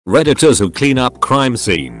Redditors who clean up crime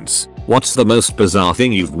scenes. What's the most bizarre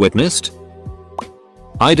thing you've witnessed?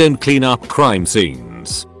 I don't clean up crime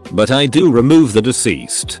scenes, but I do remove the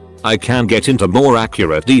deceased. I can get into more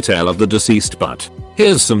accurate detail of the deceased, but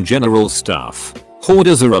here's some general stuff.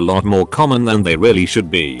 Hoarders are a lot more common than they really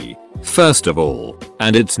should be. First of all,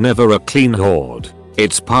 and it's never a clean hoard.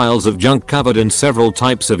 It's piles of junk covered in several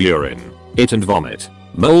types of urine, it and vomit,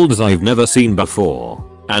 molds I've never seen before,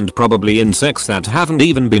 and probably insects that haven't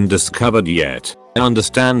even been discovered yet. I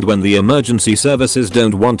understand when the emergency services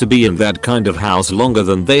don't want to be in that kind of house longer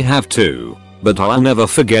than they have to, but I'll never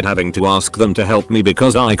forget having to ask them to help me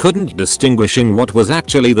because I couldn't distinguishing what was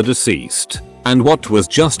actually the deceased and what was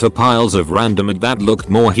just a piles of random and that looked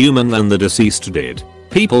more human than the deceased did.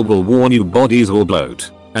 People will warn you bodies will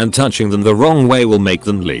bloat, and touching them the wrong way will make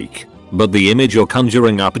them leak, but the image you're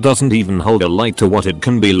conjuring up doesn't even hold a light to what it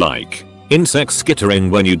can be like. Insects skittering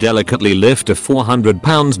when you delicately lift a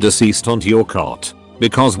 400-pound deceased onto your cot,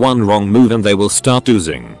 because one wrong move and they will start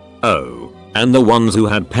oozing. Oh, and the ones who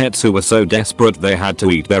had pets who were so desperate they had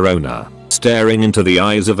to eat their owner, staring into the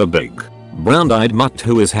eyes of a big, brown-eyed mutt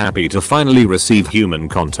who is happy to finally receive human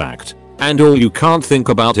contact. And all you can't think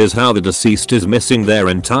about is how the deceased is missing their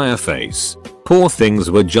entire face. Poor things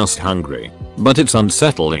were just hungry, but it's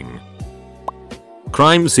unsettling.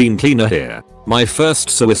 Crime scene cleaner here. My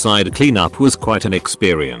first suicide cleanup was quite an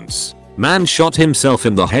experience. Man shot himself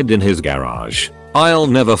in the head in his garage. I'll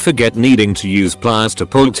never forget needing to use pliers to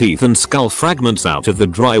pull teeth and skull fragments out of the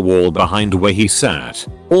drywall behind where he sat.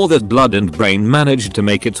 All that blood and brain managed to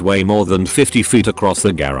make its way more than 50 feet across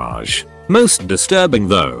the garage. Most disturbing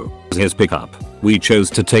though, was his pickup. We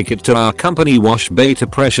chose to take it to our company wash bay to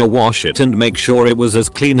pressure wash it and make sure it was as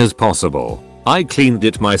clean as possible. I cleaned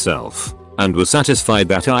it myself and was satisfied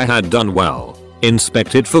that I had done well.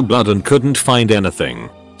 Inspected for blood and couldn't find anything,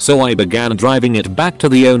 so I began driving it back to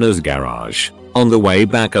the owner's garage. On the way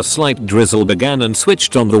back a slight drizzle began and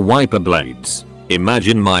switched on the wiper blades.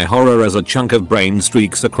 Imagine my horror as a chunk of brain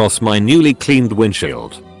streaks across my newly cleaned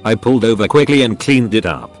windshield. I pulled over quickly and cleaned it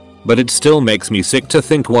up, but it still makes me sick to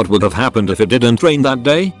think what would have happened if it didn't rain that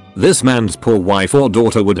day. This man's poor wife or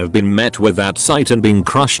daughter would have been met with that sight and been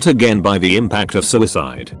crushed again by the impact of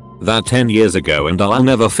suicide. That 10 years ago and I'll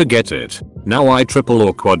never forget it. Now I triple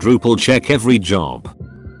or quadruple check every job.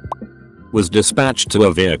 Was dispatched to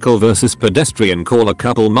a vehicle versus pedestrian call a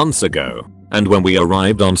couple months ago, and when we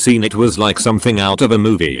arrived on scene it was like something out of a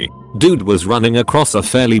movie. Dude was running across a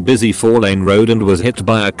fairly busy 4-lane road and was hit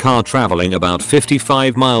by a car traveling about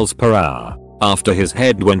 55 miles per hour. After his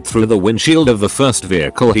head went through the windshield of the first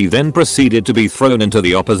vehicle, he then proceeded to be thrown into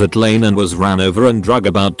the opposite lane and was ran over and dragged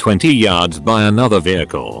about 20 yards by another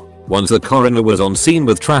vehicle. Once the coroner was on scene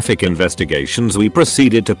with traffic investigations, we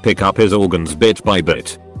proceeded to pick up his organs bit by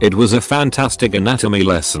bit. It was a fantastic anatomy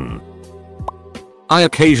lesson. I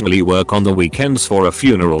occasionally work on the weekends for a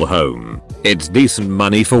funeral home. It's decent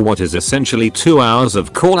money for what is essentially 2 hours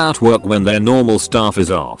of call-out work when their normal staff is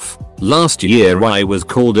off. Last year I was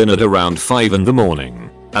called in at around 5 in the morning.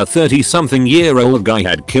 A 30-something-year-old guy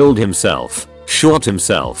had killed himself, shot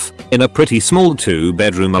himself, in a pretty small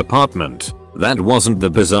 2-bedroom apartment. That wasn't the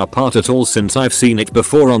bizarre part at all since I've seen it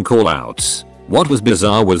before on call-outs. What was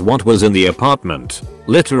bizarre was what was in the apartment.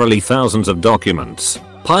 Literally thousands of documents,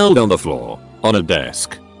 piled on the floor, on a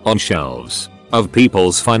desk, on shelves, of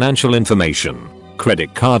people's financial information,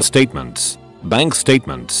 credit card statements, bank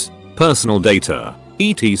statements, personal data,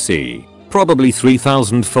 etc. Probably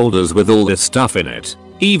 3,000 folders with all this stuff in it.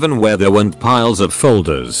 Even where there weren't piles of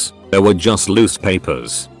folders, there were just loose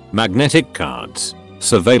papers, magnetic cards,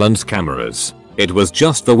 surveillance cameras. It was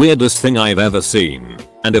just the weirdest thing I've ever seen.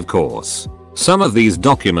 And of course, some of these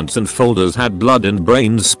documents and folders had blood and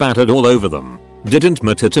brains spattered all over them. Didn't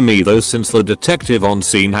matter to me though, since the detective on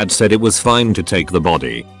scene had said it was fine to take the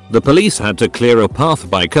body. The police had to clear a path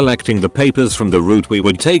by collecting the papers from the route we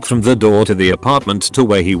would take from the door to the apartment to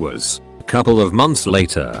where he was. A couple of months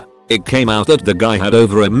later, it came out that the guy had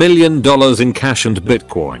over $1 million in cash and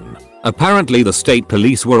Bitcoin. Apparently the state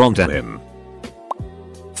police were onto him.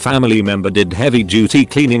 Family member did heavy duty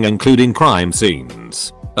cleaning including crime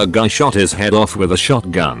scenes. A guy shot his head off with a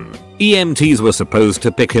shotgun. EMTs were supposed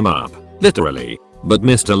to pick him up, literally, but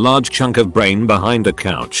missed a large chunk of brain behind a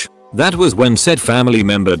couch. That was when said family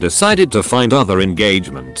member decided to find other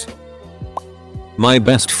engagement. My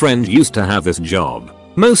best friend used to have this job.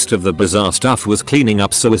 Most of the bizarre stuff was cleaning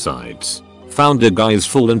up suicides. Found a guy's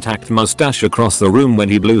full intact mustache across the room when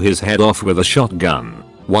he blew his head off with a shotgun.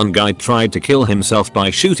 One guy tried to kill himself by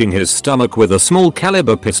shooting his stomach with a small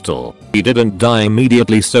caliber pistol. He didn't die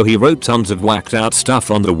immediately, so he wrote tons of whacked out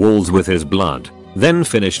stuff on the walls with his blood, then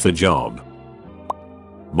finished the job.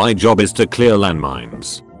 My job is to clear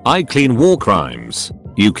landmines. I clean war crimes.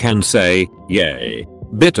 You can say, yay.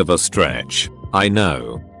 Bit of a stretch. I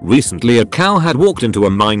know. Recently a cow had walked into a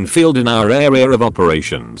minefield in our area of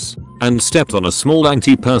operations and stepped on a small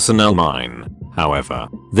anti-personnel mine. However,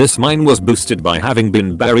 this mine was boosted by having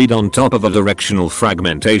been buried on top of a directional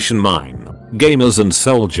fragmentation mine. Gamers and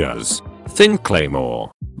soldiers. Think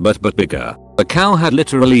Claymore. But bigger. The cow had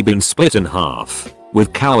literally been split in half,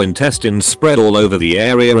 with cow intestines spread all over the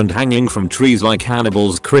area and hanging from trees like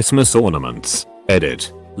Hannibal's Christmas ornaments.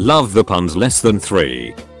 Edit. Love the puns less than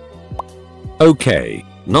 3. Okay.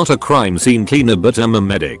 Not a crime scene cleaner but I'm a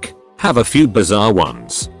medic. Have a few bizarre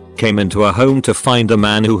ones. Came into a home to find a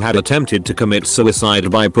man who had attempted to commit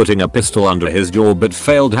suicide by putting a pistol under his jaw but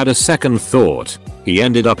failed. Had a second thought. He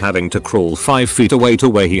ended up having to crawl 5 feet away to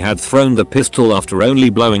where he had thrown the pistol after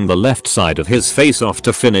only blowing the left side of his face off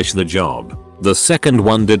to finish the job. The second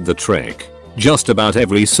one did the trick. Just about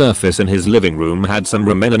every surface in his living room had some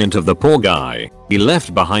remnant of the poor guy. He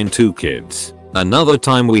left behind 2 kids. Another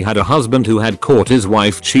time we had a husband who had caught his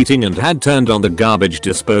wife cheating and had turned on the garbage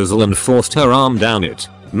disposal and forced her arm down it.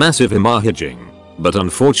 Massive hemorrhaging. But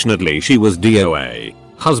unfortunately she was DOA.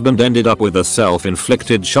 Husband ended up with a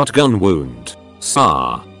self-inflicted shotgun wound.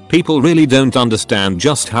 People really don't understand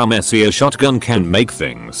just how messy a shotgun can make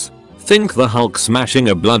things. Think the Hulk smashing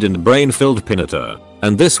a blood and brain-filled Pinata.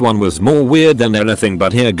 And this one was more weird than anything,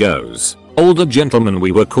 but here goes. Older gentleman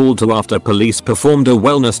we were called to after police performed a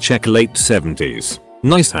wellness check. Late 70s.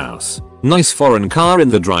 Nice house. Nice foreign car in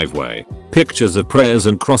the driveway. Pictures of prayers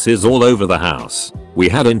and crosses all over the house. We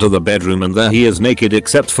head into the bedroom and there he is naked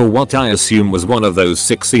except for what I assume was one of those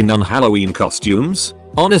 60 non-Halloween costumes.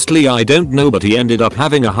 Honestly I don't know, but he ended up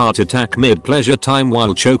having a heart attack mid-pleasure time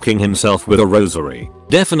while choking himself with a rosary.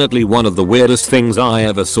 Definitely one of the weirdest things I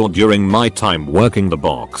ever saw during my time working the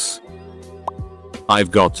box.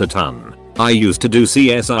 I've got a ton. I used to do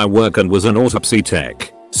CSI work and was an autopsy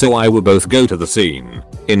tech, so I would both go to the scene,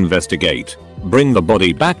 investigate, bring the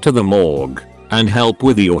body back to the morgue, and help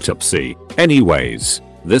with the autopsy. Anyways,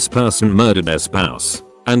 this person murdered their spouse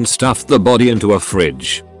and stuffed the body into a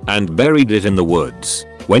fridge and buried it in the woods.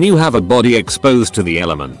 When you have a body exposed to the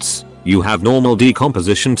elements, you have normal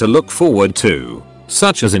decomposition to look forward to,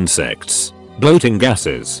 such as insects, bloating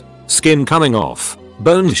gases, skin coming off,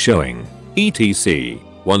 bones showing, etc.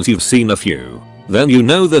 Once you've seen a few, then you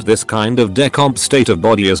know that this kind of decomp state of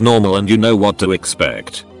body is normal and you know what to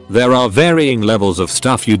expect. There are varying levels of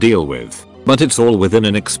stuff you deal with, but it's all within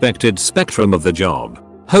an expected spectrum of the job.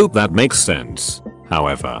 Hope that makes sense.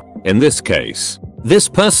 However, in this case, this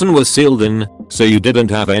person was sealed in, so you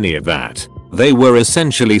didn't have any of that. They were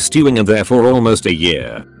essentially stewing in there for almost a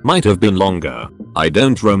year. Might have been longer. I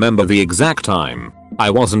don't remember the exact time.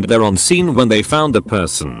 I wasn't there on scene when they found the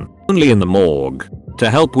person, only in the morgue to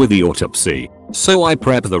help with the autopsy. So I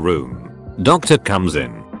prep the room. Doctor comes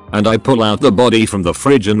in, and I pull out the body from the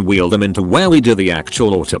fridge and wheel them into where we do the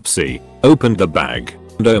actual autopsy. Opened the bag,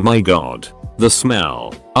 and oh my god, the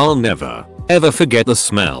smell. I'll never, ever forget the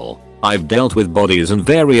smell. I've dealt with bodies in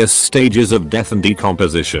various stages of death and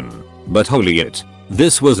decomposition, but holy it,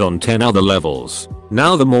 this was on 10 other levels.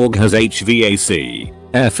 Now the morgue has HVAC,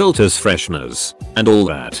 air filters, fresheners, and all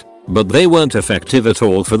that, but they weren't effective at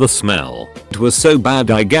all for the smell. It was so bad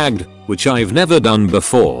I gagged, which I've never done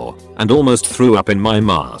before, and almost threw up in my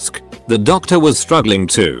mask. The doctor was struggling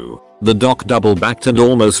too. The doc double-backed and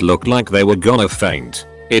almost looked like they were gonna faint.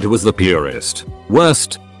 It was the purest,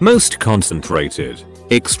 worst, most concentrated,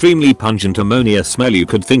 extremely pungent ammonia smell you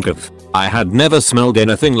could think of. I had never smelled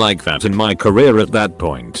anything like that in my career at that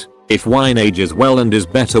point. If wine ages well and is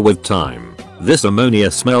better with time, this ammonia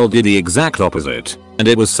smell did the exact opposite, and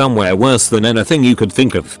it was somewhere worse than anything you could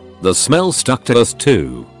think of. The smell stuck to us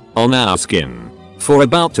too, on our skin, for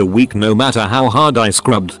about a week. No matter how hard I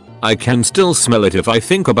scrubbed, I can still smell it if I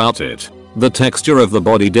think about it. The texture of the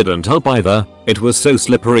body didn't help either. It was so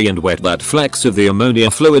slippery and wet that flecks of the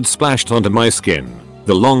ammonia fluid splashed onto my skin.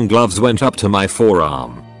 The long gloves went up to my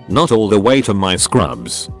forearm, not all the way to my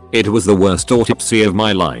scrubs. It was the worst autopsy of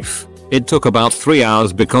my life. It took about 3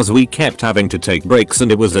 hours because we kept having to take breaks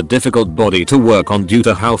and it was a difficult body to work on due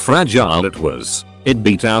to how fragile it was. It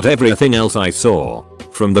beat out everything else I saw,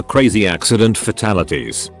 from the crazy accident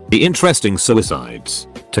fatalities, the interesting suicides,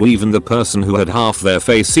 to even the person who had half their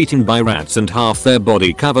face eaten by rats and half their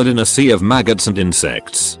body covered in a sea of maggots and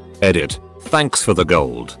insects. Edit. Thanks for the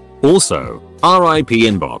gold. Also, RIP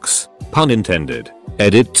inbox. Pun intended.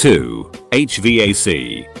 Edit 2.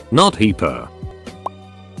 HVAC. Not HEPA.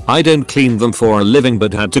 I don't clean them for a living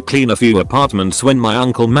but had to clean a few apartments when my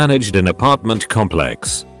uncle managed an apartment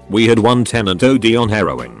complex. We had one tenant OD on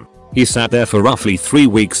heroin. He sat there for roughly 3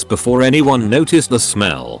 weeks before anyone noticed the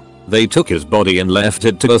smell. They took his body and left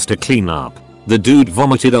it to us to clean up. The dude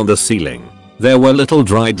vomited on the ceiling. There were little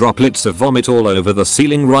dry droplets of vomit all over the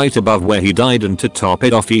ceiling right above where he died, and to top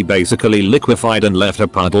it off he basically liquefied and left a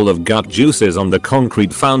puddle of gut juices on the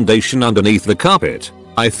concrete foundation underneath the carpet.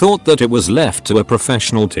 I thought that it was left to a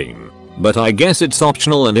professional team, but I guess it's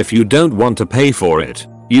optional, and if you don't want to pay for it,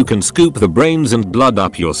 you can scoop the brains and blood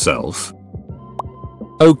up yourself.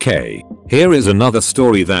 Okay, here is another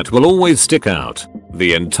story that will always stick out.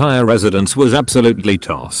 The entire residence was absolutely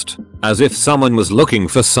tossed, as if someone was looking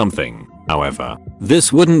for something. However,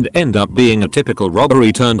 this wouldn't end up being a typical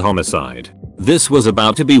robbery turned homicide. This was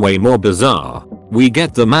about to be way more bizarre. We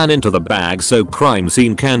get the man into the bag so crime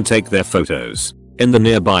scene can take their photos. In the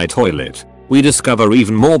nearby toilet, we discover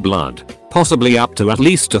even more blood, possibly up to at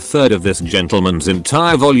least a third of this gentleman's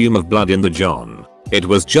entire volume of blood in the john. It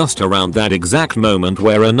was just around that exact moment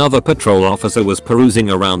where another patrol officer was perusing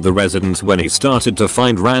around the residence when he started to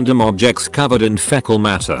find random objects covered in fecal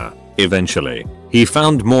matter. Eventually, he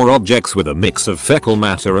found more objects with a mix of fecal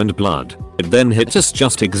matter and blood. It then hit us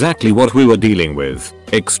just exactly what we were dealing with: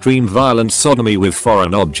 extreme violent sodomy with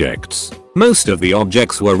foreign objects. Most of the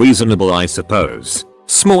objects were reasonable, I suppose.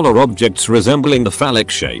 Smaller objects resembling the phallic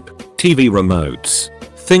shape, TV remotes,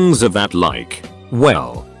 things of that like.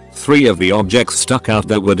 Well, 3 of the objects stuck out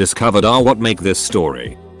that were discovered are what make this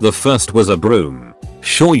story. The first was a broom.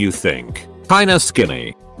 Sure, you think, kinda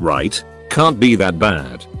skinny, right? Can't be that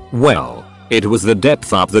bad. Well, it was the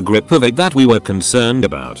depth up the grip of it that we were concerned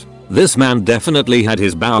about. This man definitely had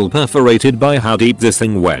his bowel perforated by how deep this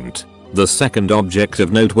thing went. The second object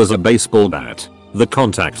of note was a baseball bat. The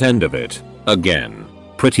contact end of it, again,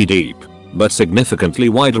 pretty deep, but significantly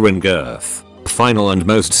wider in girth. Final and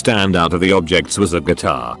most standout of the objects was a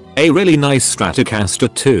guitar. A really nice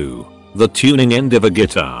Stratocaster too. The tuning end of a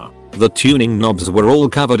guitar. The tuning knobs were all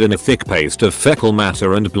covered in a thick paste of fecal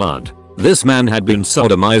matter and blood. This man had been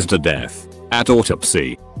sodomized to death. At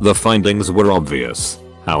autopsy, the findings were obvious.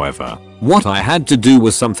 However, what I had to do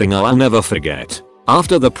was something I'll never forget.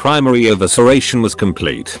 After the primary evisceration was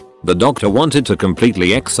complete, the doctor wanted to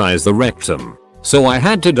completely excise the rectum. So I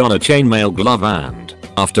had to don a chainmail glove and,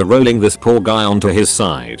 after rolling this poor guy onto his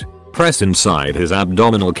side, press inside his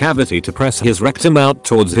abdominal cavity to press his rectum out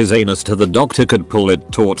towards his anus till the doctor could pull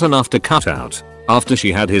it taut enough to cut out. After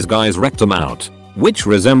she had his guy's rectum out, which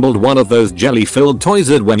resembled one of those jelly-filled toys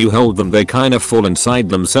that when you hold them they kinda fall inside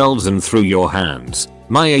themselves and through your hands.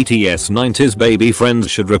 My 80s 90s baby friends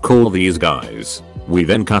should recall these guys. We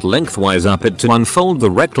then cut lengthwise up it to unfold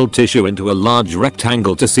the rectal tissue into a large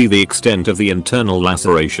rectangle to see the extent of the internal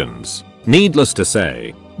lacerations. Needless to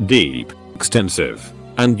say, deep, extensive,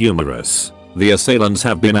 and numerous. The assailants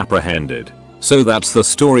have been apprehended. So that's the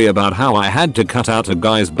story about how I had to cut out a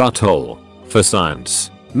guy's butthole. For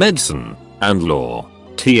science, medicine, and law.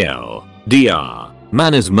 TLDR.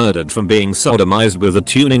 Man is murdered from being sodomized with the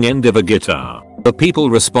tuning end of a guitar. The people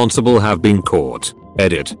responsible have been caught.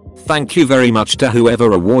 Edit. Thank you very much to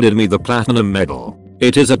whoever awarded me the platinum medal.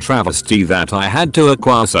 It is a travesty that I had to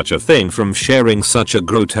acquire such a thing from sharing such a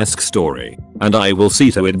grotesque story. And I will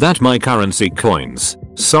see to it that my currency coins,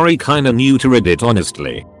 sorry kinda new to Reddit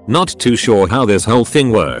honestly, not too sure how this whole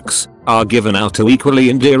thing works, are given out to equally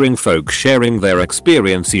endearing folk sharing their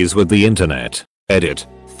experiences with the internet. Edit.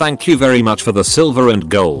 Thank you very much for the silver and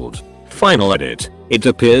gold. Final edit. It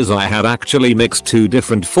appears I have actually mixed 2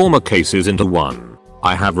 different former cases into one.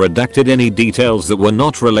 I have redacted any details that were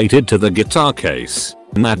not related to the guitar case.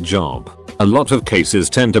 Nat job. A lot of cases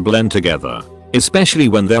tend to blend together, especially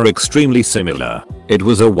when they're extremely similar. It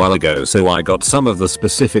was a while ago so I got some of the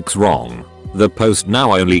specifics wrong. The post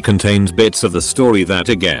now only contains bits of the story that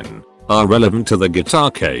again are relevant to the guitar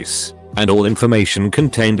case, and all information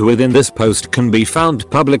contained within this post can be found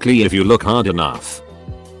publicly if you look hard enough.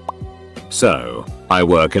 So, I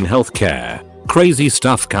work in healthcare. Crazy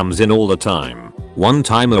stuff comes in all the time. One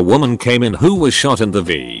time a woman came in who was shot in the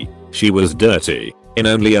V. She was dirty, in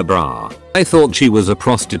only a bra. I thought she was a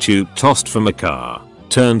prostitute tossed from a car.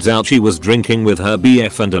 Turns out she was drinking with her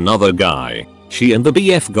BF and another guy. She and the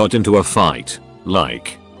BF got into a fight.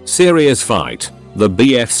 Like, serious fight. The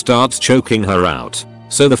BF starts choking her out.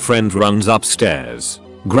 So the friend runs upstairs,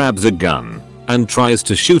 grabs a gun, and tries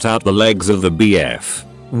to shoot out the legs of the BF.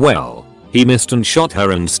 Well, he missed and shot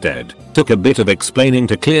her instead. Took a bit of explaining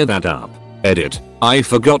to clear that up. Edit. I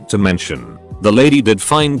forgot to mention, the lady did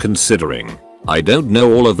fine considering. I don't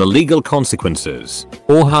know all of the legal consequences,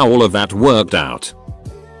 or how all of that worked out.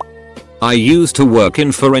 I used to work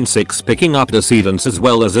in forensics picking up decedents as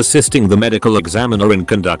well as assisting the medical examiner in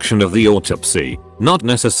conduction of the autopsy. Not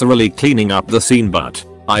necessarily cleaning up the scene, but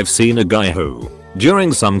I've seen a guy who,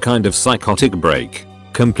 during some kind of psychotic break,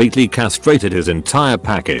 completely castrated his entire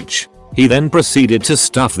package. He then proceeded to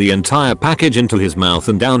stuff the entire package into his mouth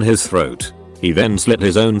and down his throat. He then slit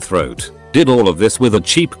his own throat. Did all of this with a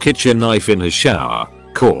cheap kitchen knife in his shower.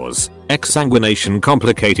 Cause: exsanguination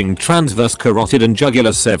complicating transverse carotid and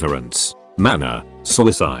jugular severance. Manner: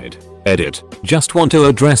 suicide. Edit: just want to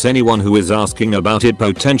address anyone who is asking about it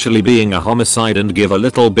potentially being a homicide and give a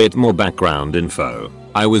little bit more background info.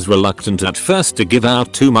 I was reluctant at first to give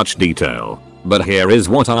out too much detail, but here is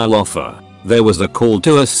what I'll offer. There was a call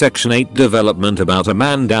to a Section 8 development about a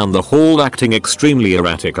man down the hall acting extremely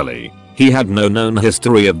erratically. He had no known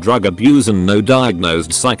history of drug abuse and no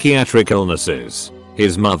diagnosed psychiatric illnesses.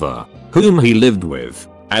 His mother, whom he lived with,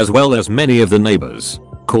 as well as many of the neighbors,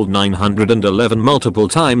 called 911 multiple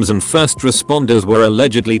times and first responders were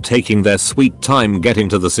allegedly taking their sweet time getting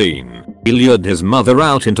to the scene. He lured his mother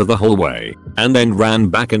out into the hallway and then ran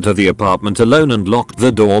back into the apartment alone and locked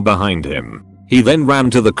the door behind him. He then ran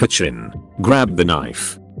to the kitchen, grabbed the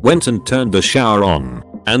knife, went and turned the shower on,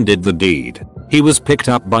 and did the deed. He was picked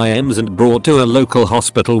up by EMS and brought to a local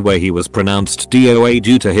hospital where he was pronounced DOA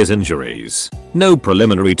due to his injuries. No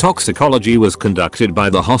preliminary toxicology was conducted by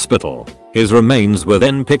the hospital. His remains were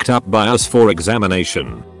then picked up by us for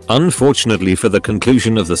examination. Unfortunately for the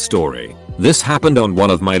conclusion of the story, this happened on one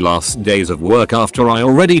of my last days of work after I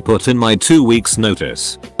already put in my 2 weeks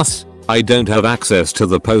notice. Thus, I don't have access to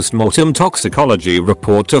the post-mortem toxicology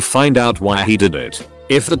report to find out why he did it.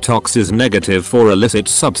 If the tox is negative for illicit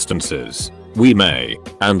substances, we may,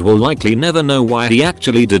 and will likely never know why he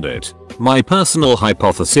actually did it. My personal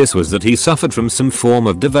hypothesis was that he suffered from some form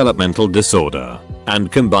of developmental disorder,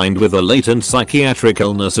 and combined with a latent psychiatric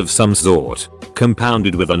illness of some sort,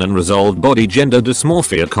 compounded with an unresolved body gender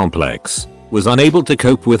dysmorphia complex, was unable to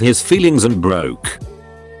cope with his feelings and broke.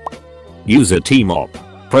 User T-Mop.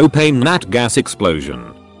 Propane nat gas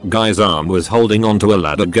explosion. Guy's arm was holding onto a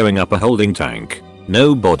ladder going up a holding tank.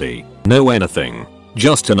 No body, no anything,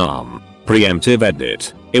 just an arm. Preemptive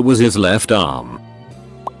edit. It was his left arm.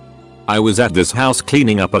 I was at this house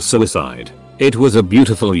cleaning up a suicide. It was a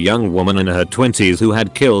beautiful young woman in her 20s who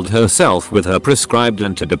had killed herself with her prescribed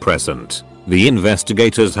antidepressant. The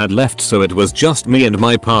investigators had left, so it was just me and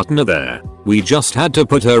my partner there. We just had to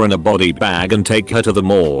put her in a body bag and take her to the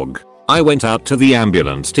morgue. I went out to the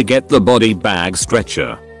ambulance to get the body bag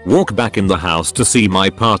stretcher. Walk back in the house to see my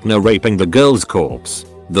partner raping the girl's corpse.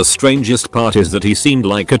 The strangest part is that he seemed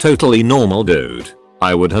like a totally normal dude.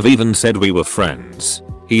 I would have even said we were friends.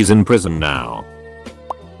 He's in prison now.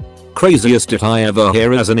 Craziest shit I ever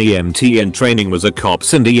hear as an EMT in training was a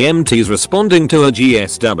cops and EMTs responding to a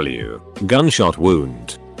GSW gunshot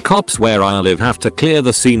wound. Cops where I live have to clear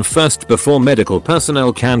the scene first before medical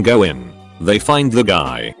personnel can go in. They find the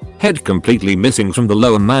guy, head completely missing from the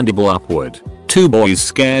lower mandible upward. 2 boys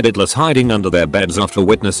scared shitless hiding under their beds after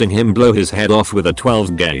witnessing him blow his head off with a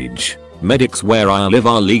 12 gauge. Medics where I live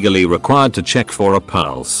are legally required to check for a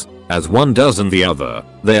pulse, as one does and the other,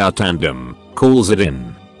 they are tandem, calls it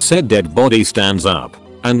in. Said dead body stands up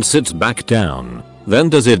and sits back down, then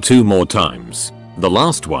does it 2 more times. The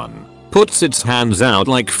last one puts its hands out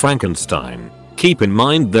like Frankenstein. Keep in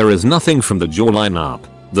mind there is nothing from the jawline up.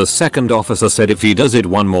 The second officer said if he does it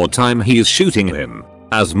 1 more time he is shooting him.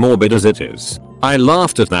 As morbid as it is, I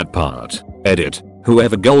laughed at that part. Edit.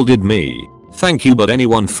 Whoever golded me, thank you, but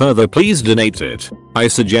anyone further please donate it. I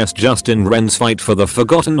suggest Justin Wren's Fight for the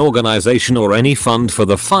Forgotten Organization or any fund for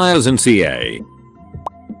the fires in CA.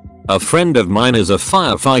 A friend of mine is a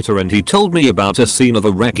firefighter and he told me about a scene of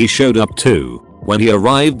a wreck he showed up to. When he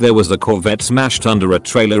arrived there was a Corvette smashed under a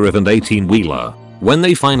trailer of an 18-wheeler. When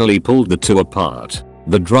they finally pulled the 2 apart,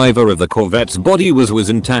 the driver of the Corvette's body was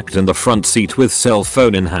intact in the front seat with cell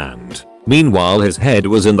phone in hand. Meanwhile his head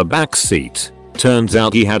was in the back seat. Turns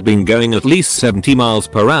out he had been going at least 70 miles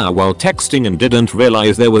per hour while texting and didn't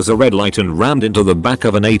realize there was a red light and rammed into the back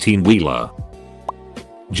of an 18-wheeler.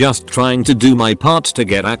 Just trying to do my part to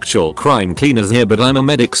get actual crime cleaners here, but I'm a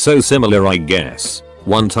medic, so similar I guess.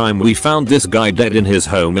 One time we found this guy dead in his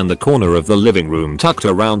home in the corner of the living room tucked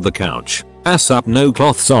around the couch. Ass up, no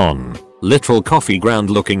cloths on. Literal coffee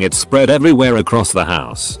ground looking, it spread everywhere across the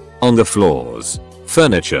house. On the floors,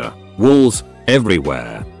 furniture, walls,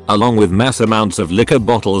 everywhere. Along with mass amounts of liquor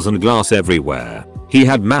bottles and glass everywhere. He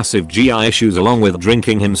had massive GI issues along with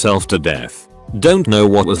drinking himself to death. Don't know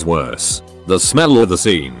what was worse, the smell or the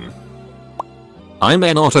scene. I'm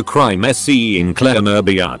not a crime SCE in Claire.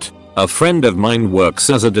 A friend of mine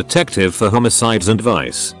works as a detective for homicides and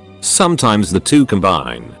vice. Sometimes the 2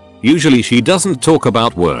 combine. Usually she doesn't talk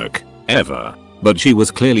about work, ever, but she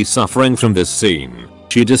was clearly suffering from this scene.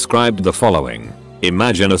 She described the following.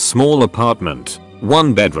 Imagine a small apartment,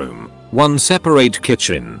 1 bedroom, 1 separate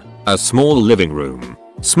kitchen, a small living room,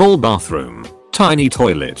 small bathroom, tiny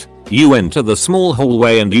toilet. You enter the small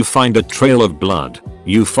hallway and you find a trail of blood.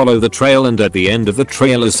 You follow the trail and at the end of the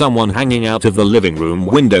trail is someone hanging out of the living room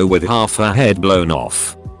window with half her head blown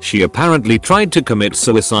off. She apparently tried to commit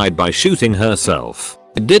suicide by shooting herself.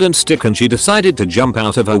 It didn't stick and she decided to jump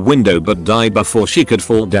out of her window but died before she could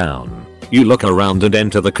fall down. You look around and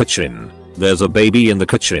enter the kitchen. There's a baby in the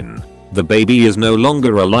kitchen. The baby is no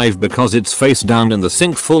longer alive because it's face down in the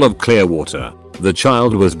sink full of clear water. The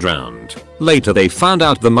child was drowned. Later they found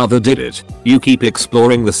out the mother did it. You keep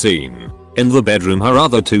exploring the scene. In the bedroom her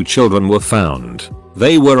other 2 children were found.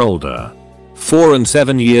 They were older. 4 and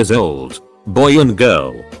 7 years old. Boy and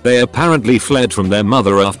girl. They apparently fled from their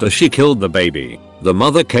mother after she killed the baby. The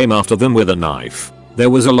mother came after them with a knife. There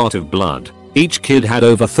was a lot of blood. Each kid had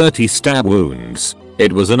over 30 stab wounds.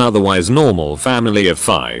 It was an otherwise normal family of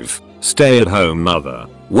 5. Stay-at-home mother,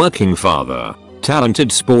 working father,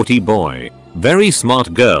 talented sporty boy, very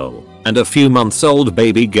smart girl, and a few months old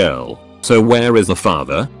baby girl. So where is the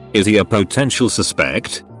father? Is he a potential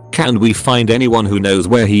suspect? Can we find anyone who knows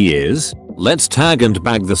where he is? Let's tag and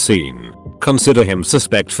bag the scene. Consider him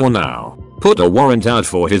suspect for now. Put a warrant out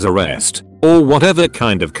for his arrest, or whatever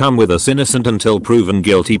kind of come with us innocent until proven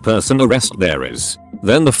guilty person arrest there is.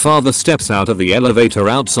 Then the father steps out of the elevator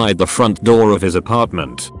outside the front door of his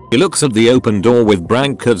apartment. He looks at the open door with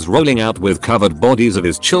blankets rolling out with covered bodies of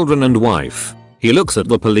his children and wife. He looks at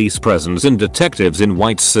the police presence and detectives in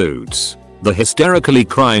white suits. The hysterically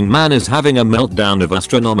crying man is having a meltdown of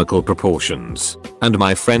astronomical proportions. And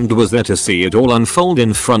my friend was there to see it all unfold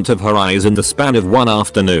in front of her eyes in the span of 1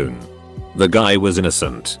 afternoon. The guy was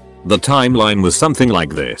innocent. The timeline was something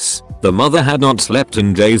like this. The mother had not slept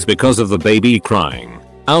in days because of the baby crying.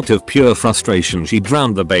 Out of pure frustration she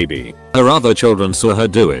drowned the baby. Her other children saw her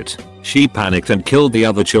do it. She panicked and killed the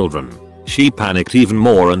other children. She panicked even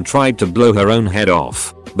more and tried to blow her own head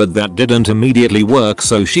off. But that didn't immediately work,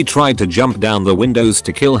 so she tried to jump down the windows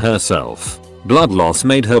to kill herself. Blood loss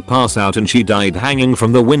made her pass out and she died hanging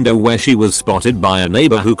from the window, where she was spotted by a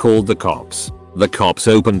neighbor who called the cops. The cops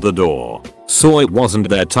opened the door, saw it wasn't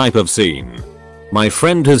their type of scene. My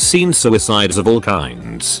friend has seen suicides of all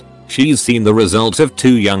kinds. She's seen the results of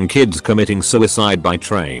 2 young kids committing suicide by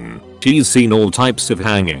train. She's seen all types of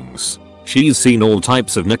hangings. She's seen all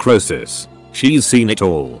types of necrosis. She's seen it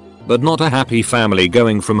all. But not a happy family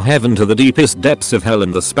going from heaven to the deepest depths of hell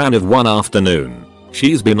in the span of 1 afternoon.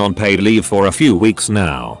 She's been on paid leave for a few weeks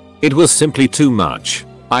now. It was simply too much.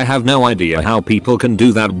 I have no idea how people can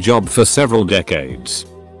do that job for several decades.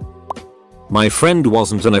 My friend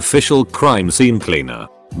wasn't an official crime scene cleaner,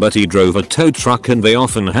 but he drove a tow truck and they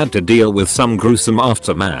often had to deal with some gruesome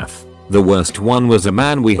aftermath. The worst one was a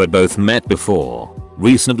man we had both met before,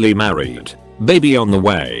 recently married, baby on the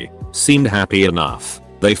way, seemed happy enough.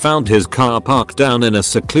 They found his car parked down in a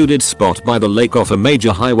secluded spot by the lake off a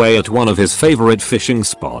major highway at one of his favorite fishing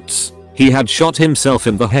spots. He had shot himself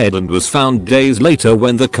in the head and was found days later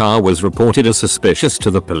when the car was reported as suspicious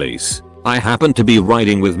to the police. I happened to be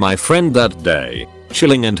riding with my friend that day,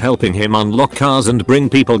 chilling and helping him unlock cars and bring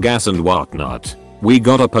people gas and whatnot. We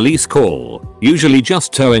got a police call, usually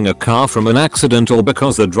just towing a car from an accident or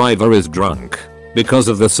because the driver is drunk. Because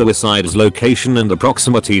of the suicide's location and the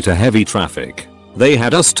proximity to heavy traffic, they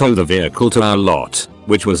had us tow the vehicle to our lot,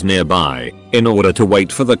 which was nearby, in order to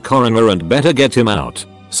wait for the coroner and better get him out.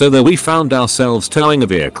 So that we found ourselves towing a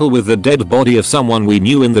vehicle with the dead body of someone we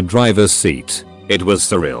knew in the driver's seat. It was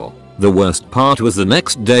surreal. The worst part was the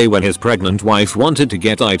next day when his pregnant wife wanted to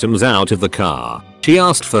get items out of the car. She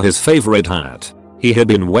asked for his favorite hat. He had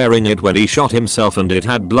been wearing it when he shot himself and it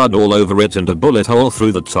had blood all over it and a bullet hole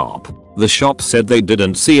through the top. The shop said they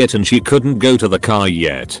didn't see it and she couldn't go to the car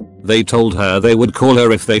yet. They told her they would call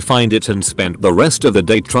her if they find it and spent the rest of the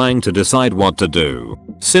day trying to decide what to do.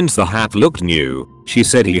 Since the hat looked new, she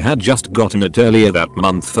said he had just gotten it earlier that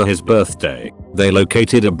month for his birthday. They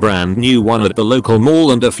located a brand new one at the local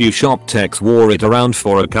mall and a few shop techs wore it around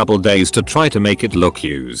for a couple days to try to make it look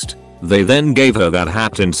used. They then gave her that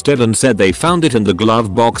hat instead and said they found it in the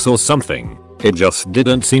glove box or something. It just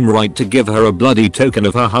didn't seem right to give her a bloody token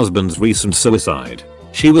of her husband's recent suicide.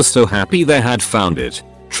 She was so happy they had found it.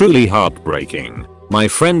 Truly heartbreaking. My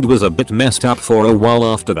friend was a bit messed up for a while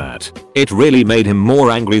after that. It really made him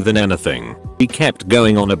more angry than anything. He kept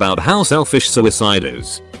going on about how selfish suicide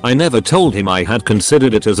is. I never told him I had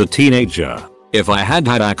considered it as a teenager. If I had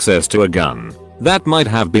had access to a gun, that might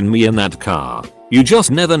have been me in that car. You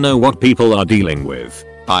just never know what people are dealing with.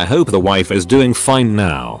 I hope the wife is doing fine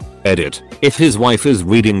now. Edit. If his wife is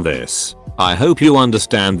reading this, I hope you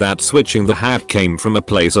understand that switching the hat came from a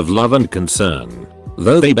place of love and concern.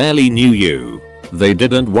 Though they barely knew you, they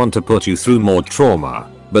didn't want to put you through more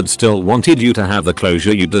trauma, but still wanted you to have the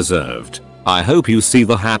closure you deserved. I hope you see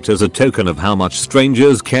the hat as a token of how much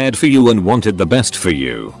strangers cared for you and wanted the best for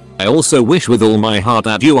you. I also wish with all my heart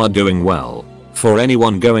that you are doing well. For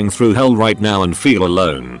anyone going through hell right now and feel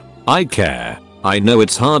alone, I care. I know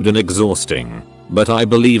it's hard and exhausting, but I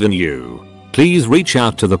believe in you. Please reach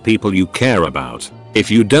out to the people you care about.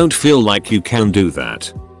 If you don't feel like you can do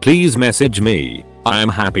that, please message me. I am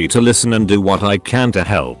happy to listen and do what I can to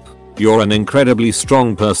help. You're an incredibly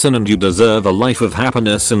strong person and you deserve a life of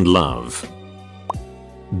happiness and love.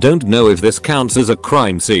 Don't know if this counts as a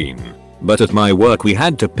crime scene, but at my work we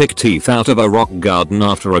had to pick teeth out of a rock garden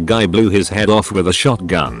after a guy blew his head off with a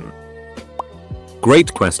shotgun.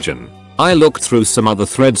 Great question. I looked through some other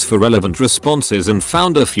threads for relevant responses and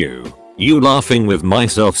found a few. You laughing with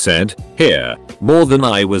myself said, here, more than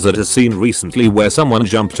I was at a scene recently where someone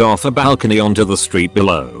jumped off a balcony onto the street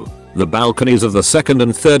below. The balconies of the second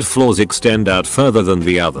and third floors extend out further than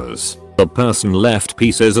the others. The person left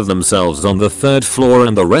pieces of themselves on the third floor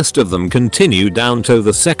and the rest of them continued down to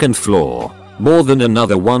the second floor. More than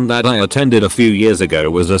another one that I attended a few years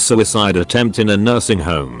ago was a suicide attempt in a nursing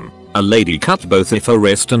home. A lady cut both of her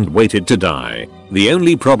wrist and waited to die. The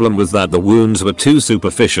only problem was that the wounds were too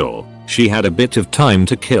superficial. She had a bit of time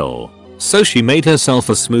to kill. So she made herself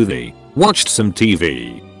a smoothie, watched some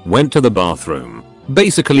TV, went to the bathroom,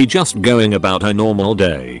 basically just going about her normal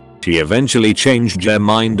day. She eventually changed her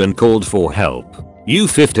mind and called for help.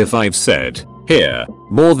 U55 said, here,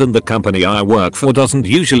 more than the company I work for doesn't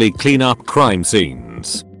usually clean up crime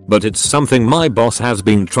scenes, but it's something my boss has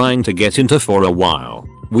been trying to get into for a while.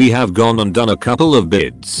 We have gone and done a couple of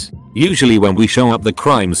bids. Usually when we show up the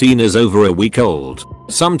crime scene is over a week old,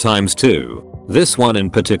 sometimes two. This one in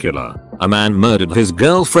particular, a man murdered his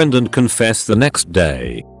girlfriend and confessed the next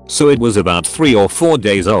day. So it was about 3 or 4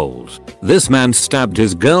 days old. This man stabbed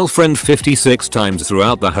his girlfriend 56 times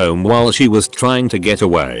throughout the home while she was trying to get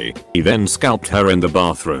away. He then scalped her in the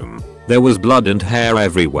bathroom. There was blood and hair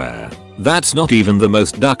everywhere. That's not even the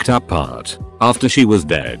most ducked up part. After she was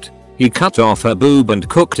dead, he cut off her boob and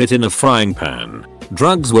cooked it in a frying pan.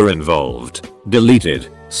 Drugs were involved. Deleted.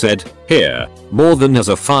 Said, here, more than as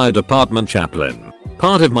a fire department chaplain.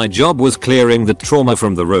 Part of my job was clearing the trauma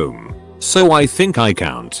from the room. So I think I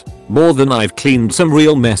count. More than I've cleaned some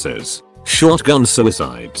real messes. Shotgun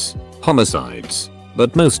suicides. Homicides.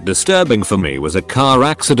 But most disturbing for me was a car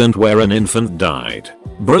accident where an infant died.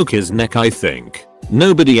 Broke his neck I think.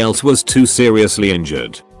 Nobody else was too seriously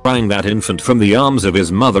injured. Prying that infant from the arms of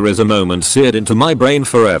his mother is a moment seared into my brain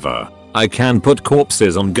forever. I can put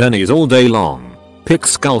corpses on gurneys all day long. Pick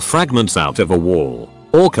skull fragments out of a wall.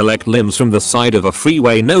 Or collect limbs from the side of a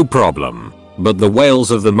freeway no problem. But the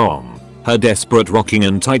wails of the mom, her desperate rocking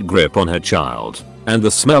and tight grip on her child, and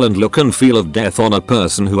the smell and look and feel of death on a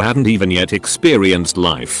person who hadn't even yet experienced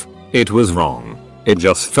life. It was wrong. It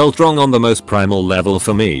just felt wrong on the most primal level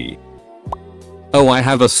for me. Oh, I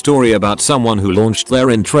have a story about someone who launched their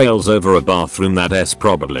entrails over a bathroom that's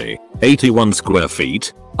probably 81 square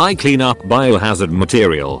feet. I clean up biohazard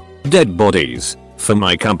material, dead bodies, for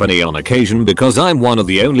my company on occasion because I'm one of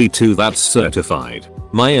the only two that's certified.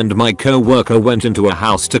 My co-worker went into a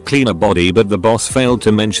house to clean a body but the boss failed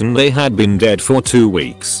to mention they had been dead for 2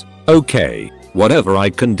 weeks. Okay, whatever, I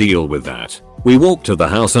can deal with that. We walked to the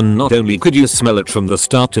house and not only could you smell it from the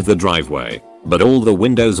start of the driveway, but all the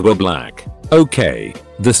windows were black. Okay,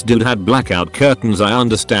 this dude had blackout curtains, I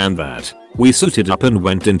understand that. We suited up and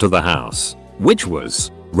went into the house, which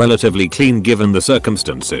was relatively clean given the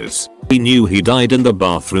circumstances. We knew he died in the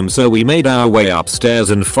bathroom so we made our way upstairs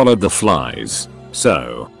and followed the flies.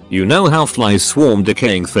 So, you know how flies swarm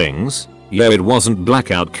decaying things? Yeah, it wasn't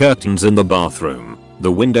blackout curtains in the bathroom.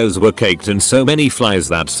 The windows were caked in so many flies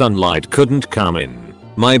that sunlight couldn't come in.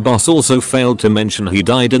 My boss also failed to mention he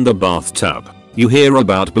died in the bathtub. You hear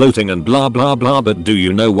about bloating and blah blah blah, but do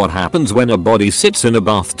you know what happens when a body sits in a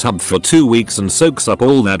bathtub for 2 weeks and soaks up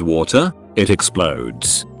all that water? It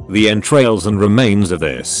explodes. The entrails and remains of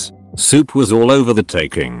this soup was all over the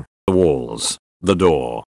taking. The walls, the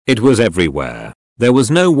door, it was everywhere. There was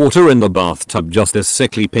no water in the bathtub, just this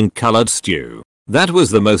sickly pink colored stew. That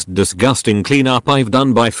was the most disgusting cleanup I've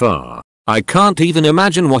done by far. I can't even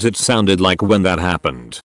imagine what it sounded like when that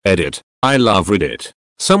happened. Edit. I love Reddit.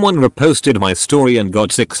 Someone reposted my story and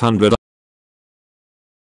got 600